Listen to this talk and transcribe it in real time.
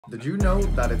Did you know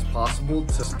that it's possible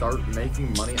to start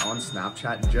making money on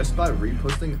Snapchat just by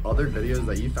reposting other videos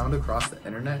that you found across the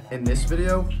internet? In this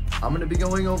video, I'm going to be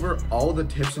going over all the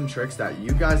tips and tricks that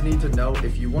you guys need to know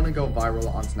if you want to go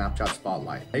viral on Snapchat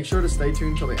Spotlight. Make sure to stay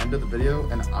tuned till the end of the video,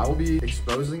 and I will be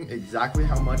exposing exactly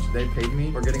how much they paid me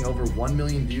for getting over 1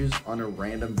 million views on a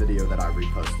random video that I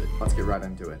reposted. Let's get right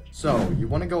into it. So, you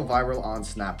want to go viral on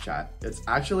Snapchat. It's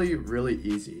actually really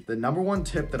easy. The number one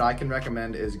tip that I can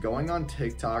recommend is going on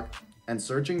TikTok and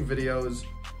searching videos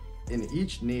in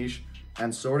each niche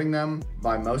and sorting them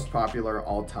by most popular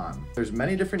all time. There's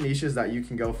many different niches that you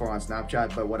can go for on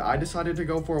Snapchat, but what I decided to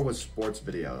go for was sports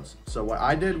videos. So what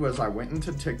I did was I went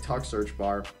into TikTok search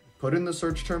bar, put in the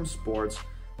search term sports,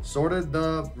 sorted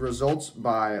the results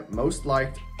by most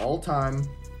liked all time,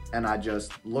 and I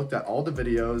just looked at all the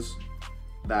videos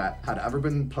that had ever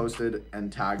been posted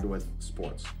and tagged with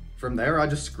sports. From there, I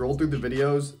just scrolled through the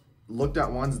videos, looked at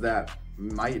ones that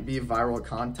might be viral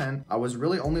content. I was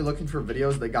really only looking for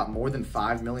videos that got more than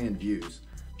 5 million views,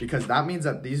 because that means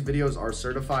that these videos are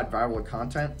certified viral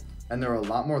content and they're a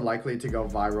lot more likely to go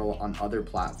viral on other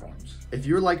platforms. If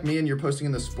you're like me and you're posting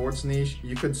in the sports niche,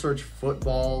 you could search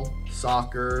football,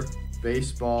 soccer,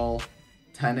 baseball,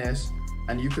 tennis,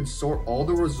 and you could sort all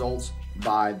the results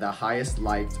by the highest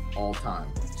liked all time.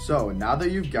 So now that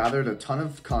you've gathered a ton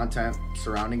of content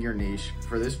surrounding your niche,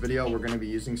 for this video we're going to be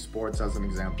using sports as an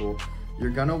example. You're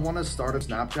gonna want to start a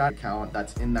Snapchat account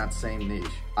that's in that same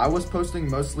niche. I was posting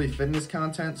mostly fitness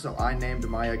content, so I named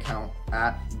my account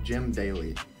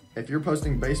 @GymDaily. If you're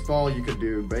posting baseball, you could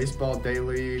do baseball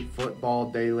daily, football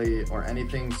daily, or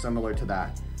anything similar to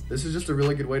that. This is just a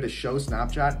really good way to show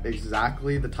Snapchat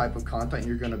exactly the type of content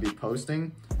you're gonna be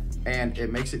posting, and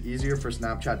it makes it easier for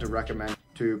Snapchat to recommend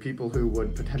to people who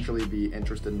would potentially be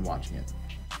interested in watching it.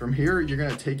 From here, you're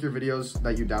gonna take your videos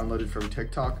that you downloaded from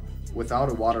TikTok,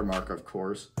 without a watermark of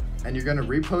course, and you're gonna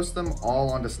repost them all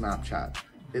onto Snapchat.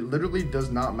 It literally does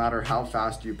not matter how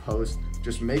fast you post,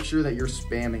 just make sure that you're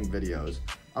spamming videos.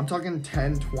 I'm talking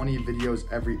 10, 20 videos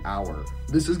every hour.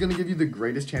 This is gonna give you the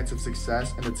greatest chance of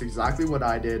success, and it's exactly what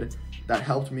I did that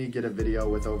helped me get a video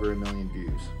with over 1 million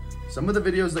views. Some of the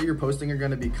videos that you're posting are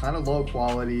gonna be kind of low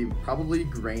quality, probably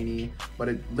grainy, but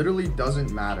it literally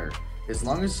doesn't matter. As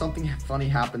long as something funny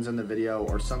happens in the video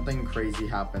or something crazy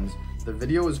happens, the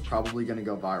video is probably gonna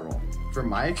go viral. From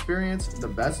my experience, the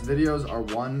best videos are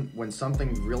one when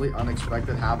something really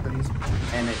unexpected happens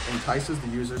and it entices the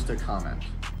users to comment.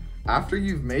 After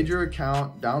you've made your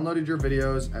account, downloaded your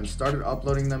videos, and started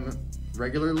uploading them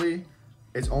regularly,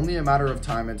 it's only a matter of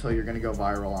time until you're gonna go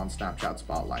viral on Snapchat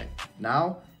Spotlight.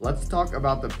 Now, let's talk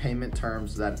about the payment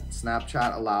terms that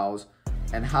Snapchat allows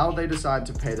and how they decide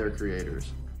to pay their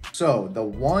creators. So, the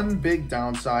one big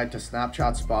downside to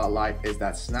Snapchat Spotlight is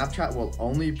that Snapchat will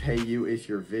only pay you if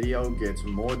your video gets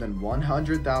more than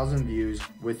 100,000 views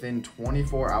within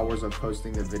 24 hours of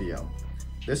posting the video.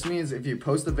 This means if you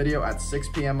post the video at 6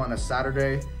 p.m. on a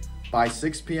Saturday, by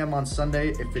 6 p.m. on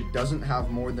Sunday, if it doesn't have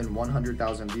more than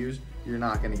 100,000 views, you're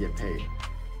not gonna get paid.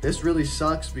 This really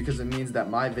sucks because it means that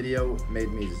my video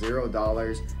made me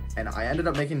 $0, and I ended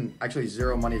up making actually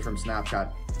zero money from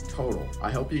Snapchat total.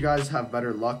 I hope you guys have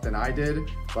better luck than I did,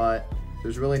 but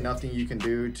there's really nothing you can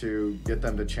do to get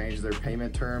them to change their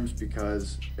payment terms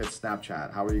because it's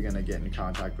Snapchat. How are you gonna get in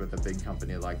contact with a big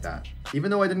company like that? Even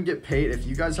though I didn't get paid, if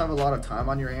you guys have a lot of time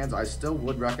on your hands, I still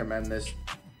would recommend this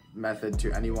method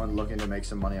to anyone looking to make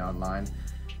some money online.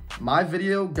 My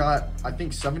video got, I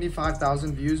think,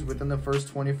 75,000 views within the first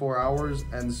 24 hours,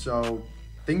 and so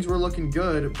things were looking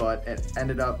good, but it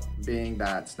ended up being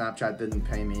that Snapchat didn't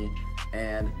pay me,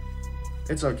 and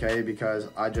it's okay because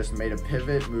I just made a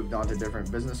pivot, moved on to different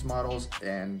business models,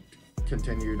 and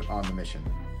continued on the mission.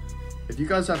 If you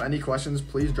guys have any questions,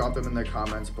 please drop them in the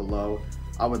comments below.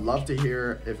 I would love to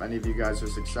hear if any of you guys are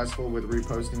successful with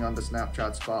reposting on the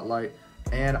Snapchat Spotlight,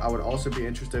 and I would also be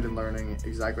interested in learning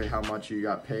exactly how much you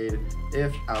got paid,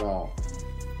 if at all.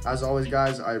 As always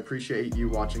guys, I appreciate you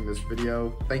watching this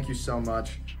video. Thank you so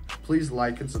much. Please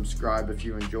like and subscribe if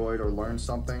you enjoyed or learned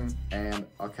something, and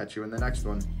I'll catch you in the next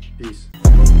one. Peace.